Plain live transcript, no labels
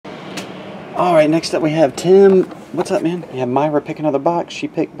Alright, next up we have Tim. What's up, man? We have Myra pick another box. She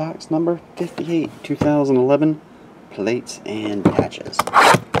picked box number 58, 2011. Plates and patches.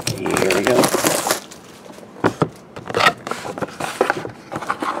 Here we go.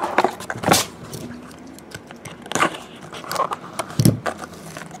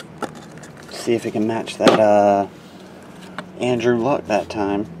 See if we can match that Andrew Luck that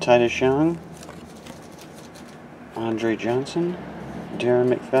time. Titus Young, Andre Johnson,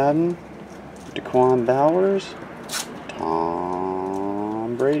 Darren McFadden, Daquan Bowers,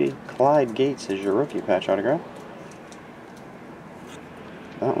 Tom Brady. Clyde Gates is your rookie patch autograph.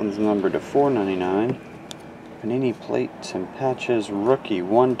 That one's numbered to $4.99. Panini Plates and Patches rookie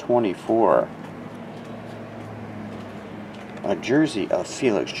 124. A jersey of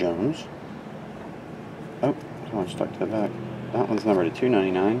Felix Jones. Oh, that one stuck to the back. That one's numbered to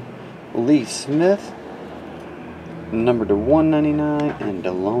 $2.99. Lee Smith, numbered to $1.99, and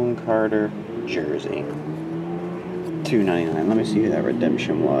DeLone Carter jersey, $2.99. Let me see who that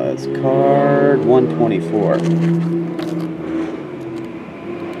redemption was. Card 124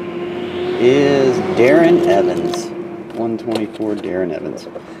 is Darren Evans. 124 Darren Evans.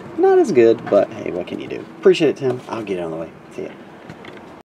 Not as good, but hey, what can you do? Appreciate it, Tim. I'll get it on the way. See ya.